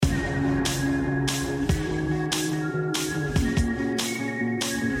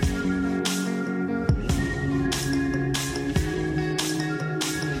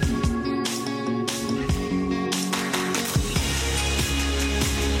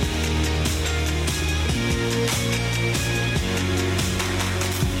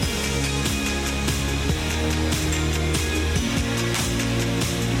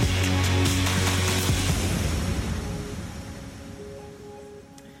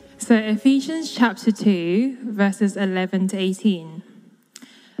So Ephesians chapter 2, verses 11 to 18.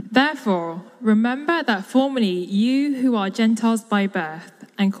 Therefore, remember that formerly you who are Gentiles by birth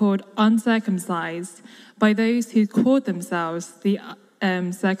and called uncircumcised by those who called themselves the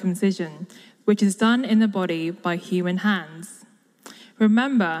circumcision, which is done in the body by human hands.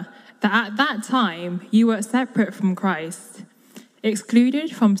 Remember that at that time you were separate from Christ,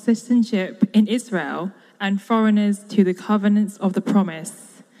 excluded from citizenship in Israel and foreigners to the covenants of the promise,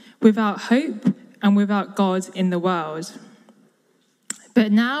 without hope and without God in the world.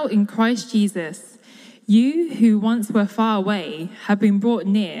 But now in Christ Jesus, you who once were far away have been brought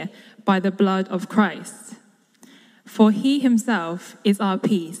near by the blood of Christ. For he himself is our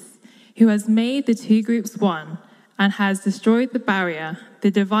peace, who has made the two groups one and has destroyed the barrier,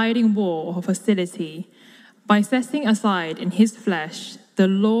 the dividing wall of hostility, by setting aside in his flesh the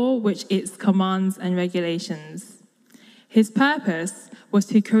law with its commands and regulations. His purpose was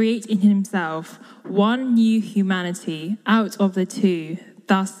to create in himself one new humanity out of the two,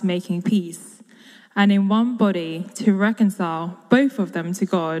 thus making peace, and in one body to reconcile both of them to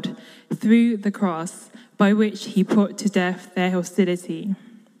God through the cross, by which he put to death their hostility.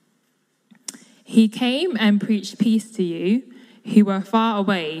 He came and preached peace to you who were far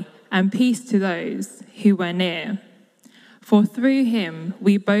away, and peace to those who were near. For through him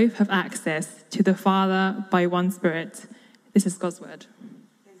we both have access to the Father by one Spirit. This is God's word.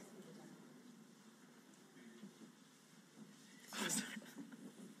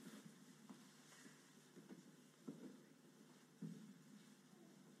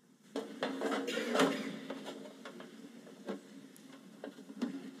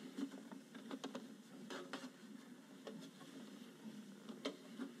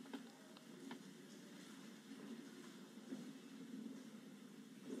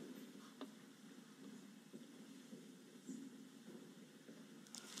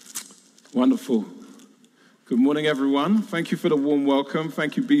 Wonderful. Good morning, everyone. Thank you for the warm welcome.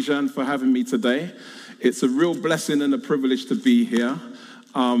 Thank you, Bijan, for having me today. It's a real blessing and a privilege to be here.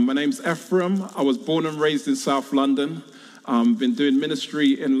 My name's Efrem. I was born and raised in South London. Been doing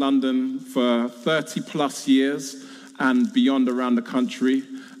ministry in London for 30 plus years and beyond around the country.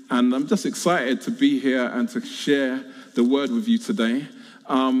 And I'm just excited to be here and to share the word with you today.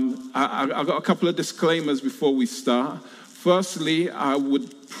 I've got a couple of disclaimers before we start. Firstly, I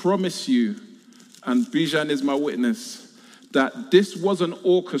would promise you, and Bijan is my witness, that this wasn't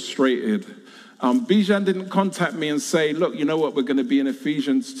orchestrated. Bijan didn't contact me and say, look, you know what, we're going to be in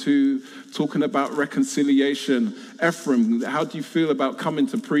Ephesians 2 talking about reconciliation. Efrem, how do you feel about coming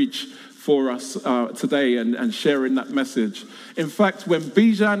to preach for us today and sharing that message? In fact, when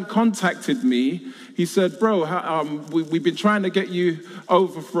Bijan contacted me, he said, bro, we've been trying to get you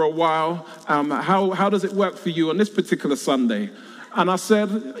over for a while. How does it work for you on this particular Sunday? And I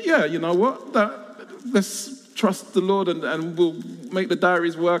said, yeah, you know what? Let's trust the Lord and we'll make the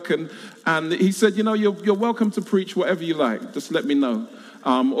diaries work. And he said, you know, you're welcome to preach whatever you like. Just let me know.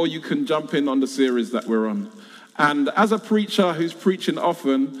 Or you can jump in on the series that we're on. And as a preacher who's preaching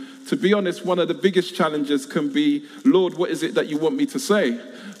often, to be honest, one of the biggest challenges can be, Lord, what is it that you want me to say?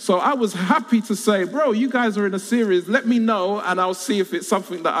 So I was happy to say, bro, you guys are in a series. Let me know, and I'll see if it's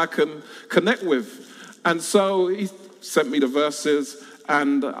something that I can connect with. And so he sent me the verses,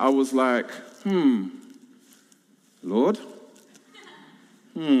 and I was like, Lord,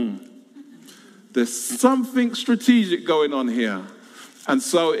 there's something strategic going on here. And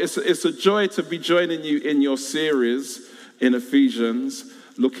so it's a joy to be joining you in your series in Ephesians,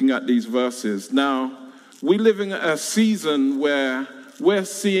 looking at these verses. Now, we live in a season where we're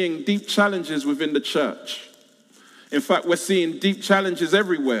seeing deep challenges within the church. In fact, we're seeing deep challenges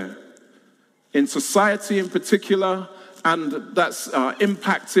everywhere, in society in particular, and that's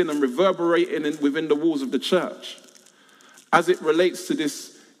impacting and reverberating within the walls of the church. As it relates to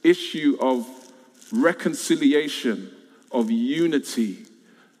this issue of reconciliation, of unity,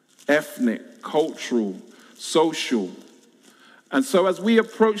 ethnic, cultural, social. And so as we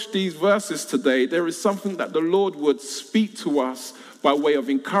approach these verses today, there is something that the Lord would speak to us by way of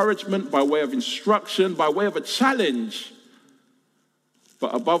encouragement, by way of instruction, by way of a challenge,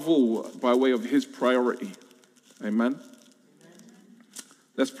 but above all, by way of his priority. Amen?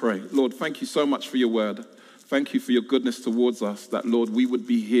 Let's pray. Lord, thank you so much for your word. Thank you for your goodness towards us, that, Lord, we would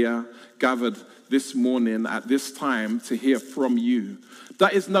be here gathered this morning at this time to hear from you.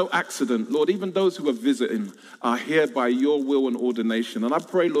 That is no accident, Lord. Even those who are visiting are here by your will and ordination. And I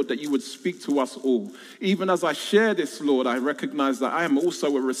pray, Lord, that you would speak to us all. Even as I share this, Lord, I recognize that I am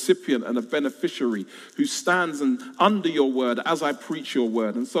also a recipient and a beneficiary who stands under your word as I preach your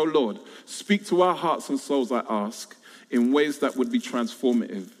word. And so, Lord, speak to our hearts and souls, I ask, in ways that would be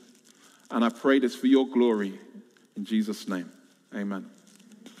transformative. And I pray this for your glory. In Jesus' name, amen.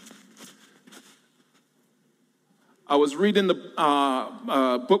 I was reading the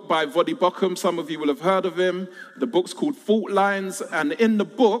book by Efrem Buckle. Some of you will have heard of him. The book's called Fault Lines. And in the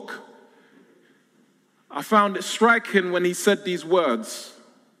book, I found it striking when he said these words.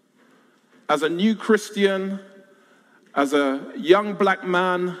 As a new Christian, as a young black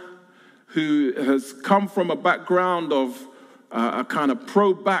man who has come from a background of a kind of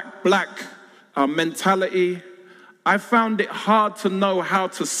pro-black mentality, I found it hard to know how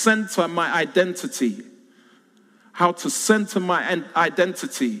to center my identity. How to center my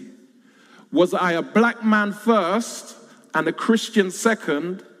identity. Was I a black man first and a Christian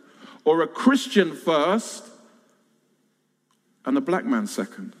second, or a Christian first and a black man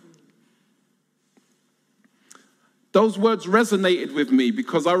second? Those words resonated with me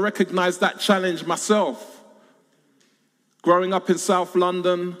because I recognized that challenge myself. Growing up in South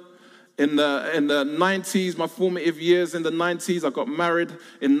London in the 90s, my formative years in the 90s, I got married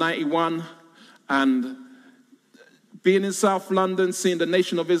in 91, and being in South London, seeing the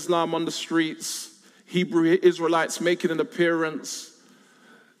Nation of Islam on the streets, Hebrew Israelites making an appearance,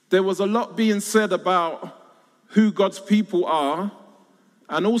 there was a lot being said about who God's people are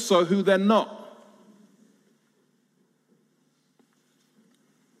and also who they're not.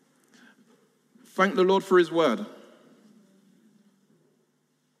 Thank the Lord for his word.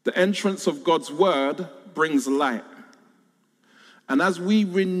 The entrance of God's word brings light. And as we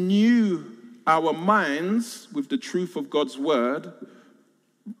renew our minds with the truth of God's word,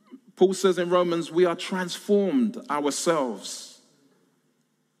 Paul says in Romans, we are transformed ourselves.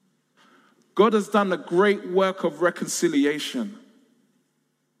 God has done a great work of reconciliation,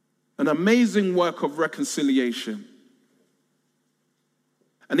 an amazing work of reconciliation.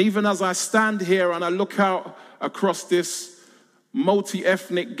 And even as I stand here and I look out across this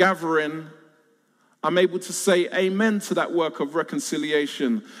multi-ethnic gathering, I'm able to say amen to that work of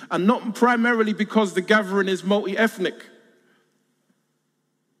reconciliation. And not primarily because the gathering is multi-ethnic,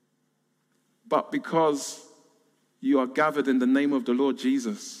 but because you are gathered in the name of the Lord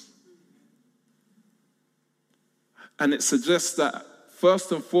Jesus. And it suggests that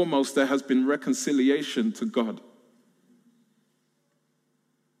first and foremost, there has been reconciliation to God.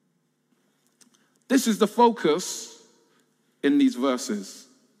 This is the focus in these verses.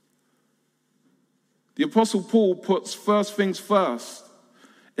 The Apostle Paul puts first things first.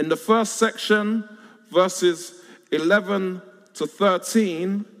 In the first section, verses 11 to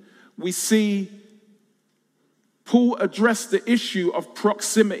 13, we see Paul address the issue of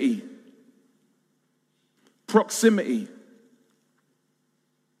proximity. Proximity.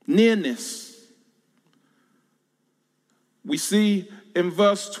 Nearness. We see in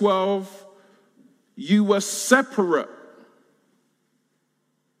verse 12, you were separate.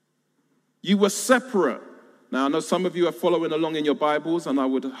 You were separate. Now, I know some of you are following along in your Bibles, and I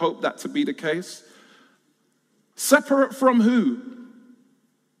would hope that to be the case. Separate from who?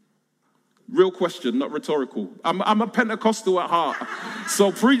 Real question, not rhetorical. I'm a Pentecostal at heart,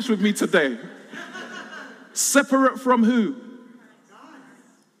 so preach with me today. Separate from who?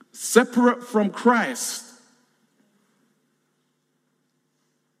 Separate from Christ.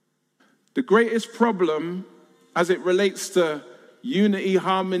 The greatest problem as it relates to unity,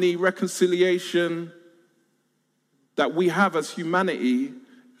 harmony, reconciliation that we have as humanity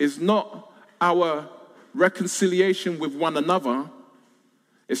is not our reconciliation with one another.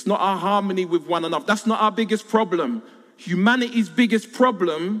 It's not our harmony with one another. That's not our biggest problem. Humanity's biggest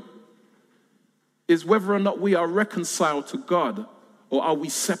problem is whether or not we are reconciled to God or are we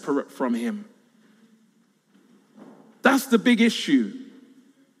separate from him. That's the big issue.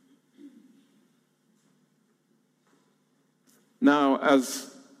 Now,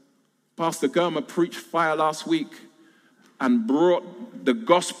 as Pastor Germa preached fire last week and brought the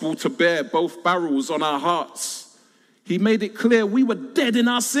gospel to bear both barrels on our hearts, he made it clear we were dead in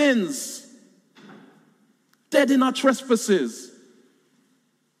our sins, dead in our trespasses.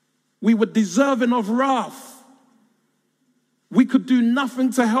 We were deserving of wrath. We could do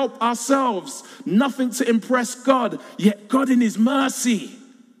nothing to help ourselves, nothing to impress God, yet God in his mercy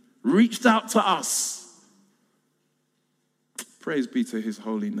reached out to us. Praise be to his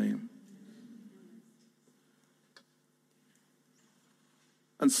holy name.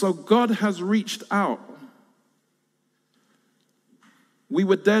 And so God has reached out. We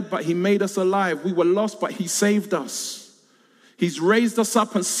were dead, but he made us alive. We were lost, but he saved us. He's raised us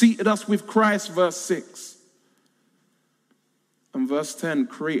up and seated us with Christ, verse 6. And verse 10,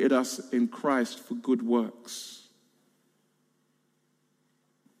 created us in Christ for good works.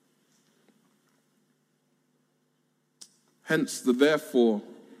 Hence the therefore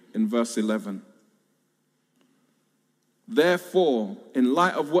in verse 11. Therefore, in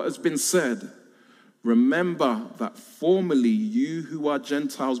light of what has been said, remember that formerly you who are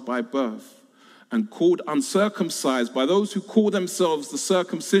Gentiles by birth and called uncircumcised by those who call themselves the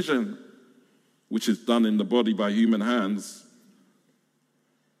circumcision, which is done in the body by human hands,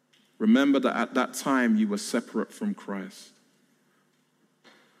 remember that at that time you were separate from Christ.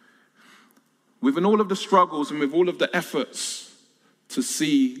 Within all of the struggles and with all of the efforts to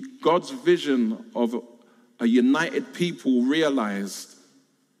see God's vision of a united people realized,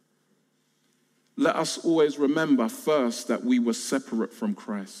 let us always remember first that we were separate from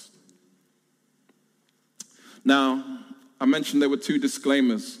Christ. Now, I mentioned there were 2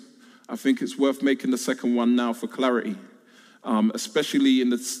 disclaimers. I think it's worth making the second one now for clarity, especially in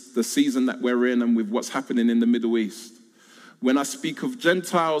the season that we're in and with what's happening in the Middle East. When I speak of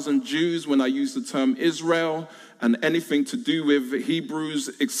Gentiles and Jews, when I use the term Israel and anything to do with Hebrews,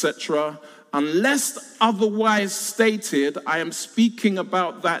 etc., unless otherwise stated, I am speaking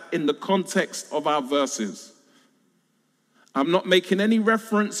about that in the context of our verses. I'm not making any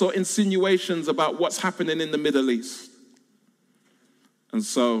reference or insinuations about what's happening in the Middle East. And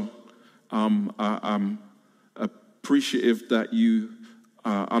so I'm appreciative that you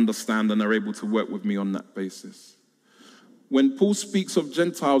understand and are able to work with me on that basis. When Paul speaks of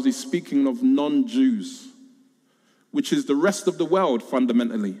Gentiles, he's speaking of non-Jews, which is the rest of the world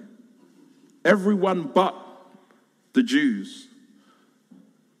fundamentally. Everyone but the Jews.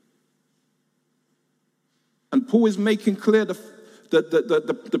 And Paul is making clear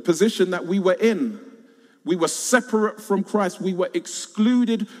the position that we were in. We were separate from Christ. We were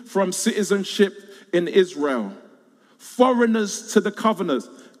excluded from citizenship in Israel. Foreigners to the covenant,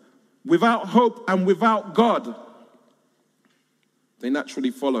 without hope and without God. They naturally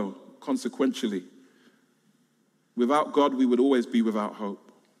follow, consequentially. Without God, we would always be without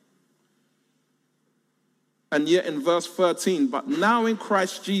hope. And yet in verse 13, but now in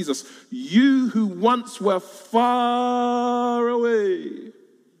Christ Jesus, you who once were far away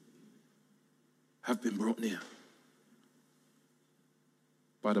have been brought near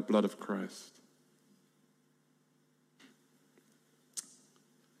by the blood of Christ.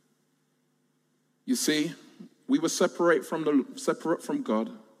 You see, we were separate from God.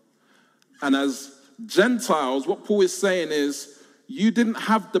 And as Gentiles, what Paul is saying is, you didn't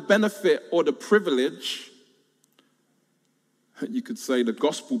have the benefit or the privilege, you could say the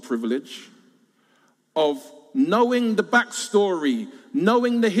gospel privilege, of knowing the backstory,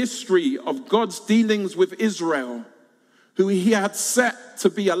 knowing the history of God's dealings with Israel, who he had set to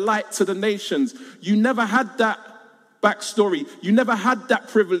be a light to the nations. You never had that backstory. You never had that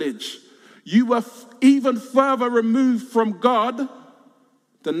privilege. You were even further removed from God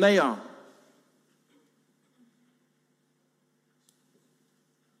than they are.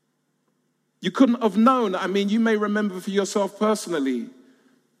 You couldn't have known. I mean, you may remember for yourself personally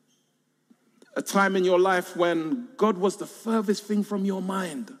a time in your life when God was the furthest thing from your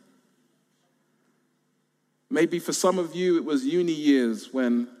mind. Maybe for some of you it was uni years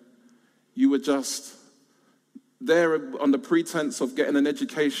when you were just there on the pretense of getting an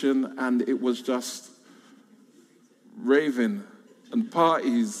education and it was just raving and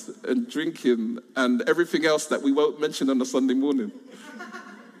parties and drinking and everything else that we won't mention on a Sunday morning.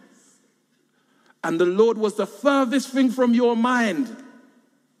 And the Lord was the furthest thing from your mind.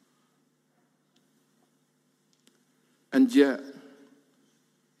 And yet,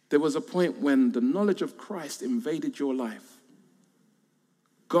 there was a point when the knowledge of Christ invaded your life.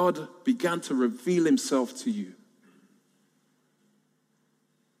 God began to reveal himself to you.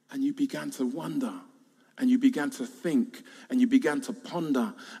 And you began to wonder, and you began to think, and you began to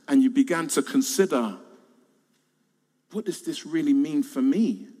ponder, and you began to consider, what does this really mean for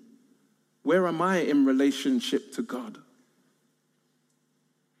me? Where am I in relationship to God?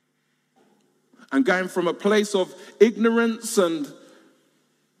 And going from a place of ignorance and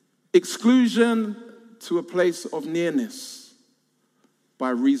exclusion to a place of nearness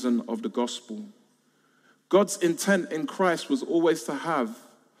by reason of the gospel. God's intent in Christ was always to have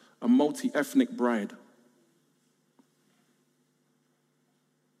a multi-ethnic bride.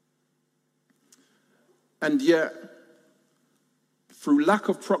 And yet, through lack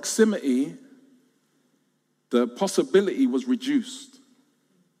of proximity, the possibility was reduced.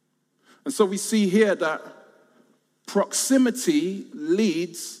 And so we see here that proximity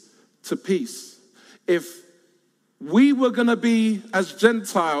leads to peace. If we were going to be, as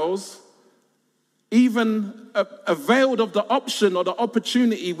Gentiles, even availed of the option or the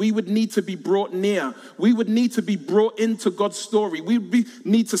opportunity, we would need to be brought near. We would need to be brought into God's story. We would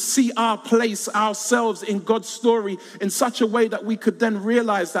need to see our place, ourselves in God's story in such a way that we could then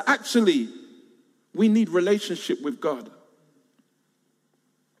realize that actually we need relationship with God.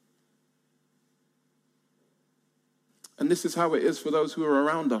 And this is how it is for those who are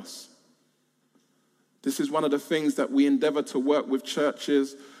around us. This is one of the things that we endeavor to work with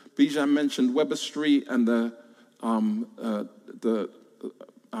churches. Bijan mentioned Weber Street and the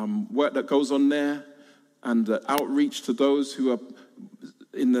work that goes on there and the outreach to those who are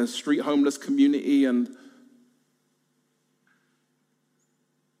in the street homeless community. And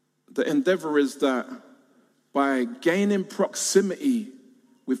the endeavor is that by gaining proximity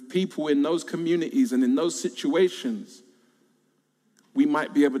with people in those communities and in those situations, we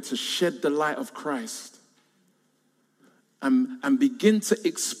might be able to shed the light of Christ and begin to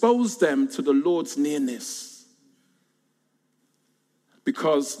expose them to the Lord's nearness.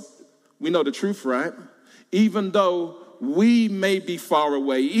 Because we know the truth, right? Even though we may be far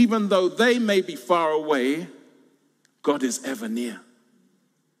away, even though they may be far away, God is ever near.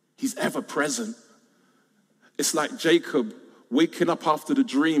 He's ever present. It's like Jacob waking up after the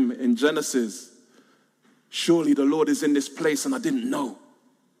dream in Genesis. Surely the Lord is in this place and I didn't know.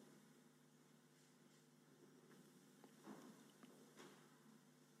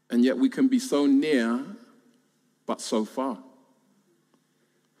 And yet we can be so near, but so far.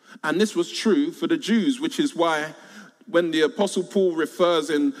 And this was true for the Jews, which is why when the Apostle Paul refers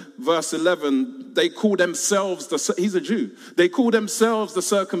in verse 11, they call themselves, he's a Jew, they call themselves the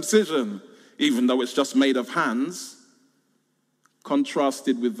circumcision, even though it's just made of hands,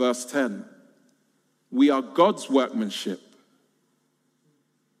 contrasted with verse 10. We are God's workmanship,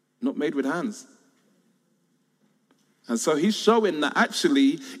 not made with hands. And so he's showing that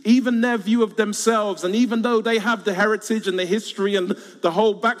actually, even their view of themselves, and even though they have the heritage and the history and the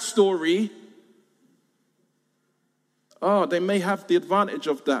whole backstory, they may have the advantage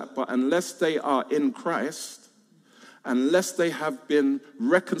of that, but unless they are in Christ, unless they have been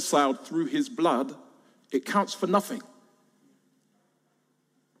reconciled through his blood, it counts for nothing.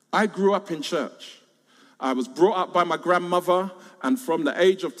 I grew up in church. I was brought up by my grandmother, and from the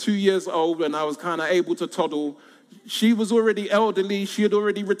age of 2 years old, when I was kind of able to toddle, she was already elderly, she had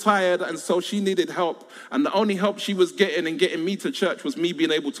already retired, and so she needed help. And the only help she was getting in getting me to church was me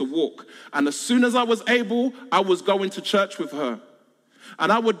being able to walk. And as soon as I was able, I was going to church with her.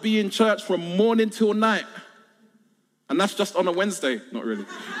 And I would be in church from morning till night. And that's just on a Wednesday, not really.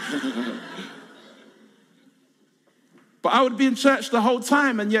 But I would be in church the whole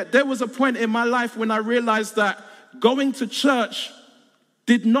time, and yet there was a point in my life when I realized that going to church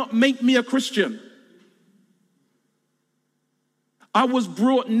did not make me a Christian. I was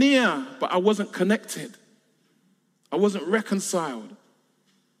brought near, but I wasn't connected. I wasn't reconciled.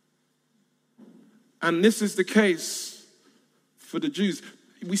 And this is the case for the Jews.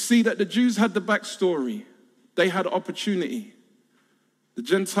 We see that the Jews had the backstory. They had opportunity. The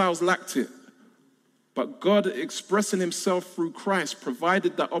Gentiles lacked it. But God, expressing himself through Christ,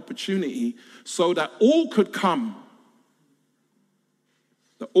 provided that opportunity so that all could come.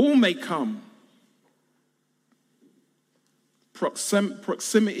 That all may come.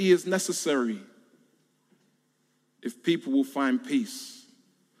 Proximity is necessary if people will find peace.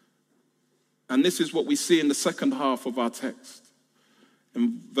 And this is what we see in the second half of our text,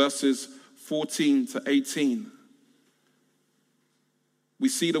 in verses 14 to 18. We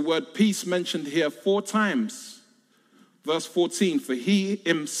see the word peace mentioned here 4 times. Verse 14, for he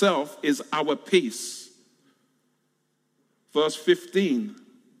himself is our peace. Verse 15,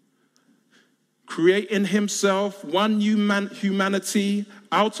 create in himself one humanity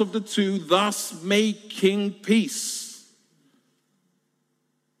out of the two, thus making peace.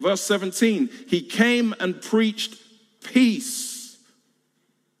 Verse 17, he came and preached peace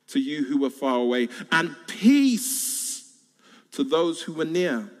to you who were far away, and peace to those who were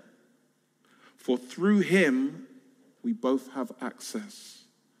near. For through him we both have access.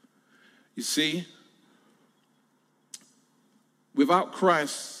 You see, without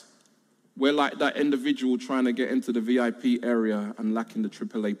Christ, we're like that individual trying to get into the VIP area and lacking the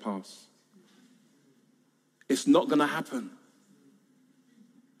AAA pass. It's not going to happen.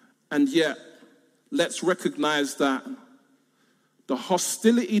 And yet, let's recognize that the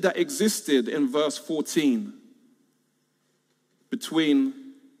hostility that existed in verse 14 between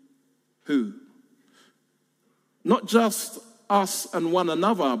who? Not just us and one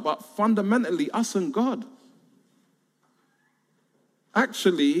another, but fundamentally us and God.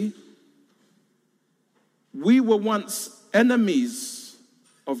 Actually, we were once enemies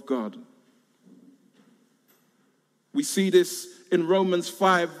of God. We see this in Romans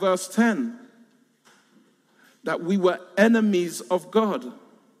 5, verse 10, that we were enemies of God.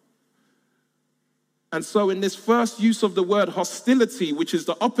 And so in this first use of the word hostility, which is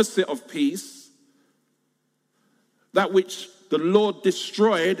the opposite of peace, that which the Lord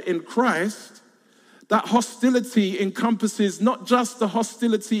destroyed in Christ, that hostility encompasses not just the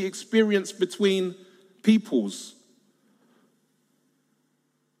hostility experienced between peoples,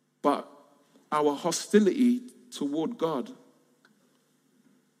 but our hostility toward God.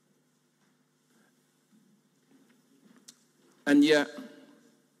 And yet,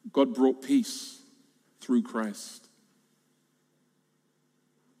 God brought peace through Christ.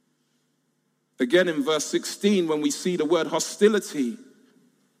 Again, in verse 16, when we see the word hostility,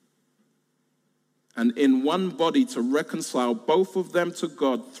 and in one body to reconcile both of them to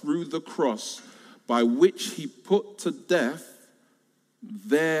God through the cross, by which he put to death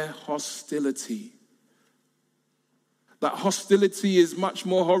their hostility. That hostility is much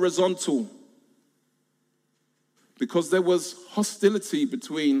more horizontal, because there was hostility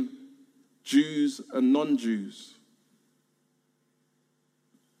between Jews and non-Jews.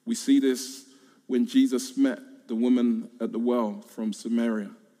 We see this when Jesus met the woman at the well from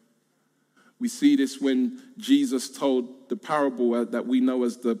Samaria. We see this when Jesus told the parable that we know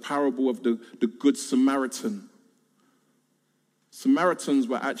as the parable of the Good Samaritan. Samaritans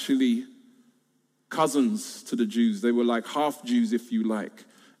were actually cousins to the Jews. They were like half Jews, if you like,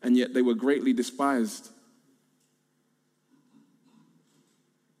 and yet they were greatly despised.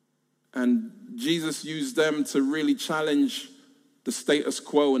 And Jesus used them to really challenge the status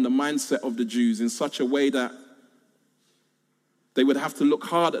quo and the mindset of the Jews in such a way that they would have to look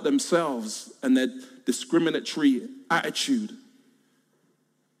hard at themselves and their discriminatory attitude.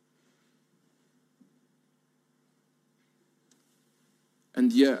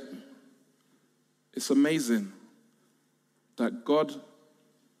 And yet, it's amazing that God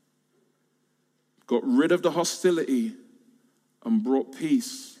got rid of the hostility and brought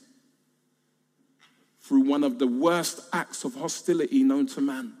peace through one of the worst acts of hostility known to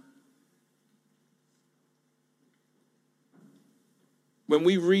man. When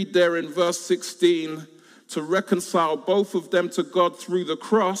we read there in verse 16, to reconcile both of them to God through the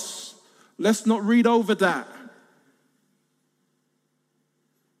cross, let's not read over that.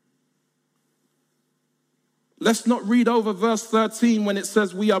 Let's not read over verse 13 when it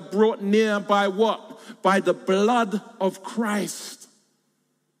says we are brought near by what? By the blood of Christ.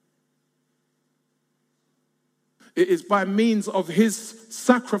 It is by means of his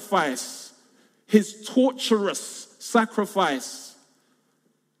sacrifice, his torturous sacrifice,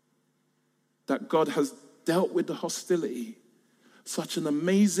 that God has dealt with the hostility. Such an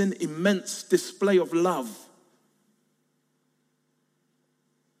amazing, immense display of love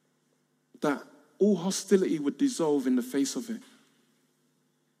that all hostility would dissolve in the face of it.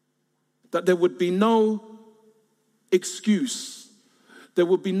 That there would be no excuse. There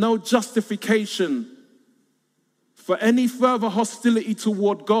would be no justification for any further hostility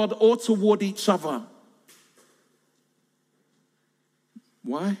toward God or toward each other.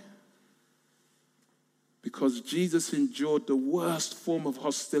 Why? Because Jesus endured the worst form of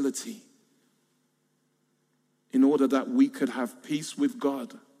hostility in order that we could have peace with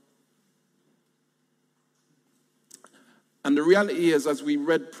God. And the reality is, as we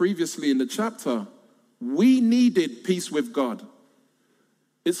read previously in the chapter, we needed peace with God.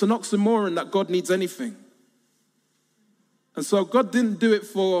 It's an oxymoron that God needs anything. And so God didn't do it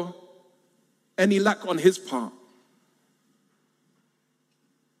for any lack on his part.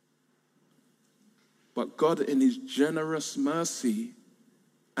 But God, in his generous mercy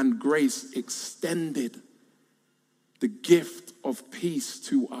and grace, extended the gift of peace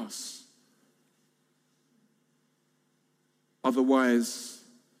to us. Otherwise,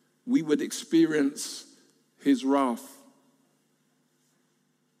 we would experience his wrath.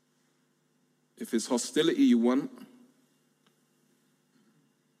 If it's hostility you want,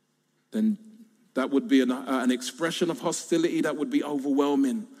 then that would be an expression of hostility that would be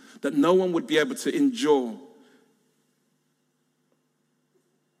overwhelming, that no one would be able to endure.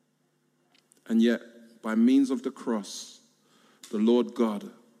 And yet, by means of the cross, the Lord God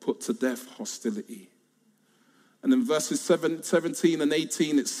put to death hostility. And in verses 17 and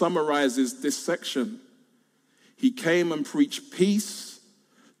 18, it summarizes this section. He came and preached peace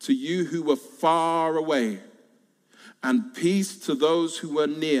to you who were far away, and peace to those who were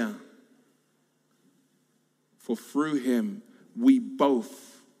near. For through him, we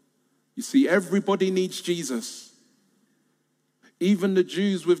both. You see, everybody needs Jesus. Even the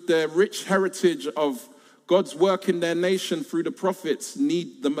Jews with their rich heritage of God's work in their nation through the prophets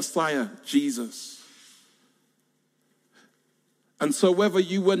need the Messiah, Jesus. And so whether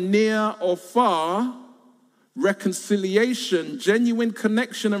you were near or far, reconciliation, genuine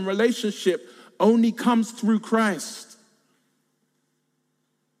connection and relationship only comes through Christ.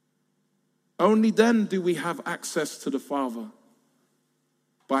 Only then do we have access to the Father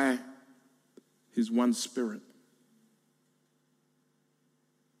by his one Spirit.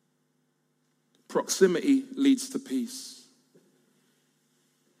 Proximity leads to peace.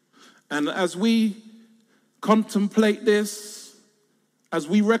 And as we contemplate this, as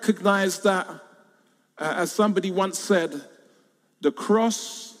we recognize that, as somebody once said, the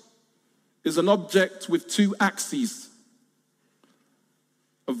cross is an object with two axes,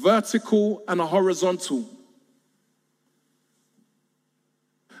 a vertical and a horizontal.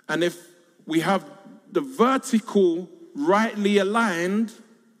 And if we have the vertical rightly aligned,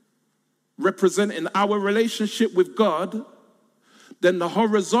 representing our relationship with God, then the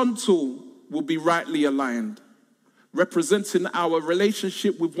horizontal will be rightly aligned, representing our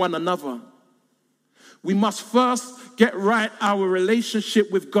relationship with one another. We must first get right our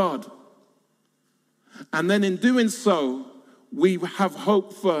relationship with God. And then in doing so, we have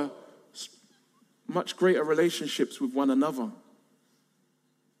hope for much greater relationships with one another.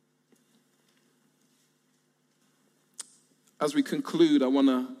 As we conclude, I want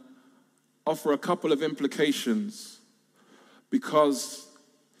to offer a couple of implications, because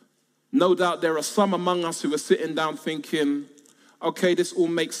no doubt there are some among us who are sitting down thinking, okay, this all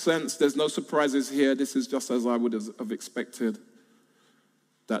makes sense. There's no surprises here. This is just as I would have expected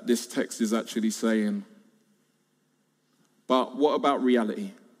that this text is actually saying. But what about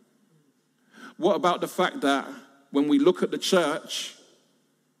reality? What about the fact that when we look at the church,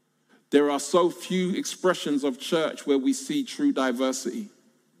 there are so few expressions of church where we see true diversity?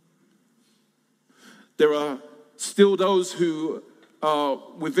 There are still those who are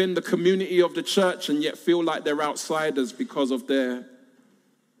within the community of the church and yet feel like they're outsiders because of their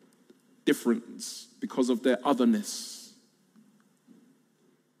difference, because of their otherness.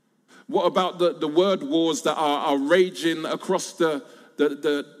 What about the word wars that are raging across the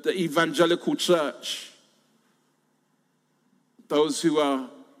evangelical church? Those who are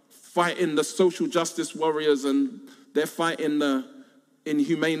fighting the social justice warriors, and they're fighting the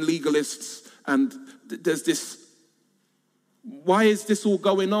inhumane legalists, and there's this. Why is this all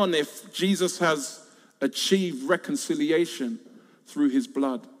going on if Jesus has achieved reconciliation through his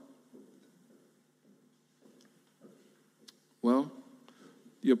blood? Well,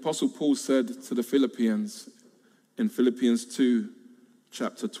 the Apostle Paul said to the Philippians in Philippians 2,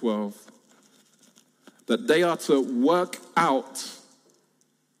 chapter 12, that they are to work out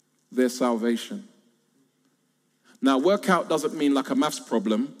their salvation. Now, work out doesn't mean like a maths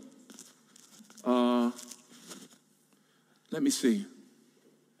problem. Let me see.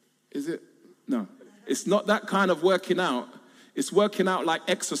 Is it? No. It's not that kind of working out. It's working out like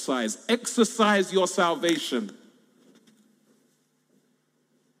exercise. Exercise your salvation.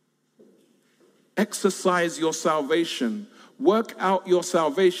 Exercise your salvation. Work out your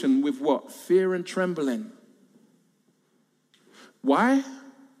salvation with what? Fear and trembling. Why?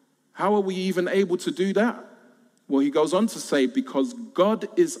 How are we even able to do that? Well, he goes on to say, because God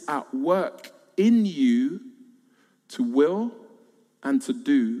is at work in you to will and to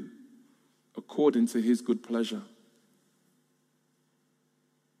do according to his good pleasure.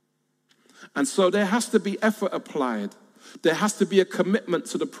 And so there has to be effort applied. There has to be a commitment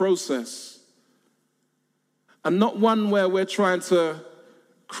to the process. And not one where we're trying to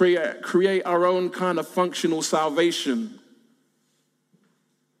create our own kind of functional salvation,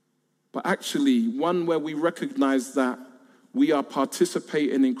 but actually one where we recognize that we are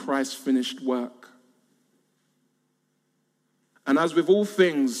participating in Christ's finished work. And as with all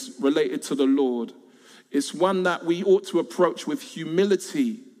things related to the Lord, it's one that we ought to approach with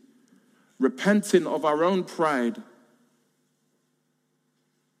humility, repenting of our own pride,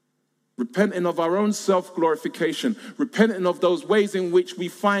 repenting of our own self-glorification, repenting of those ways in which we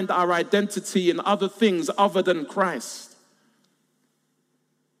find our identity in other things other than Christ.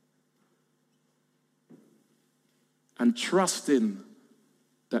 And trusting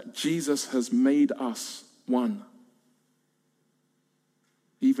that Jesus has made us one.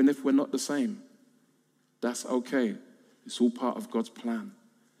 Even if we're not the same, that's okay. It's all part of God's plan.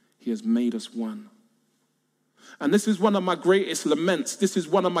 He has made us one. And this is one of my greatest laments. This is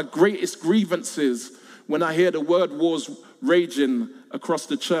one of my greatest grievances when I hear the word wars raging across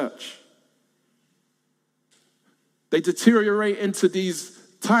the church. They deteriorate into these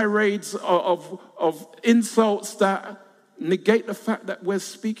tirades of insults that negate the fact that we're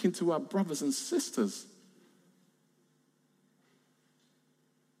speaking to our brothers and sisters.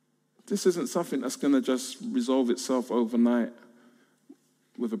 This isn't something that's going to just resolve itself overnight.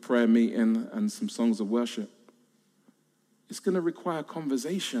 with a prayer meeting and some songs of worship. It's going to require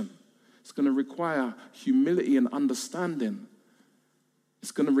conversation. It's going to require humility and understanding.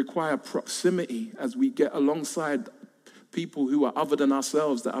 It's going to require proximity as we get alongside people who are other than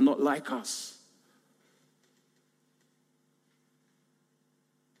ourselves, that are not like us.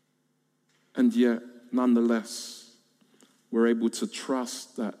 And yet, nonetheless, we're able to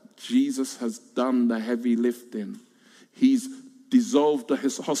trust that Jesus has done the heavy lifting. He's dissolved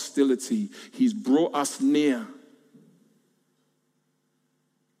his hostility. He's brought us near.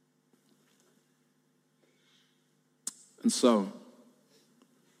 And so,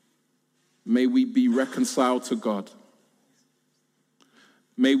 may we be reconciled to God.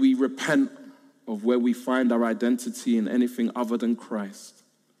 May we repent of where we find our identity in anything other than Christ.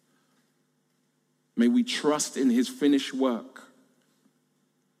 May we trust in his finished work.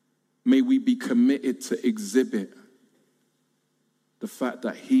 May we be committed to exhibit the fact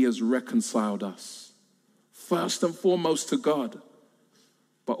that he has reconciled us, first and foremost to God,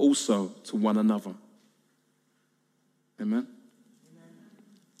 but also to one another. Amen?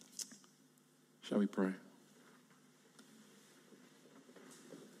 Shall we pray?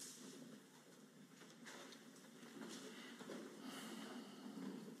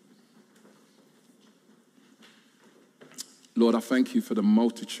 Lord, I thank you for the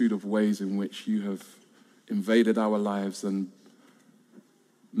multitude of ways in which you have invaded our lives and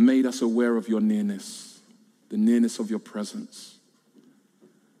made us aware of your nearness, the nearness of your presence,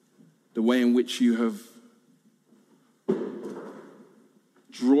 the way in which you have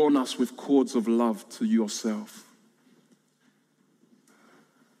drawn us with cords of love to yourself.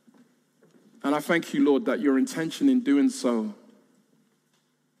 And I thank you, Lord, that your intention in doing so,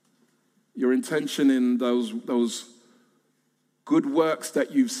 your intention in those good works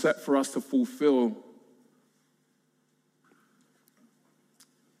that you've set for us to fulfill,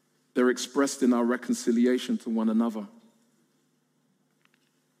 they're expressed in our reconciliation to one another.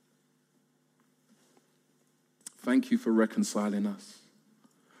 Thank you for reconciling us.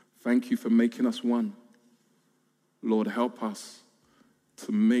 Thank you for making us one. Lord, help us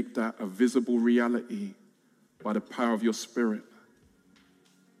to make that a visible reality by the power of your Spirit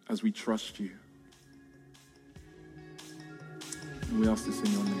as we trust you. And we ask this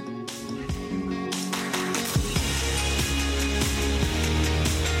in your name. Amen.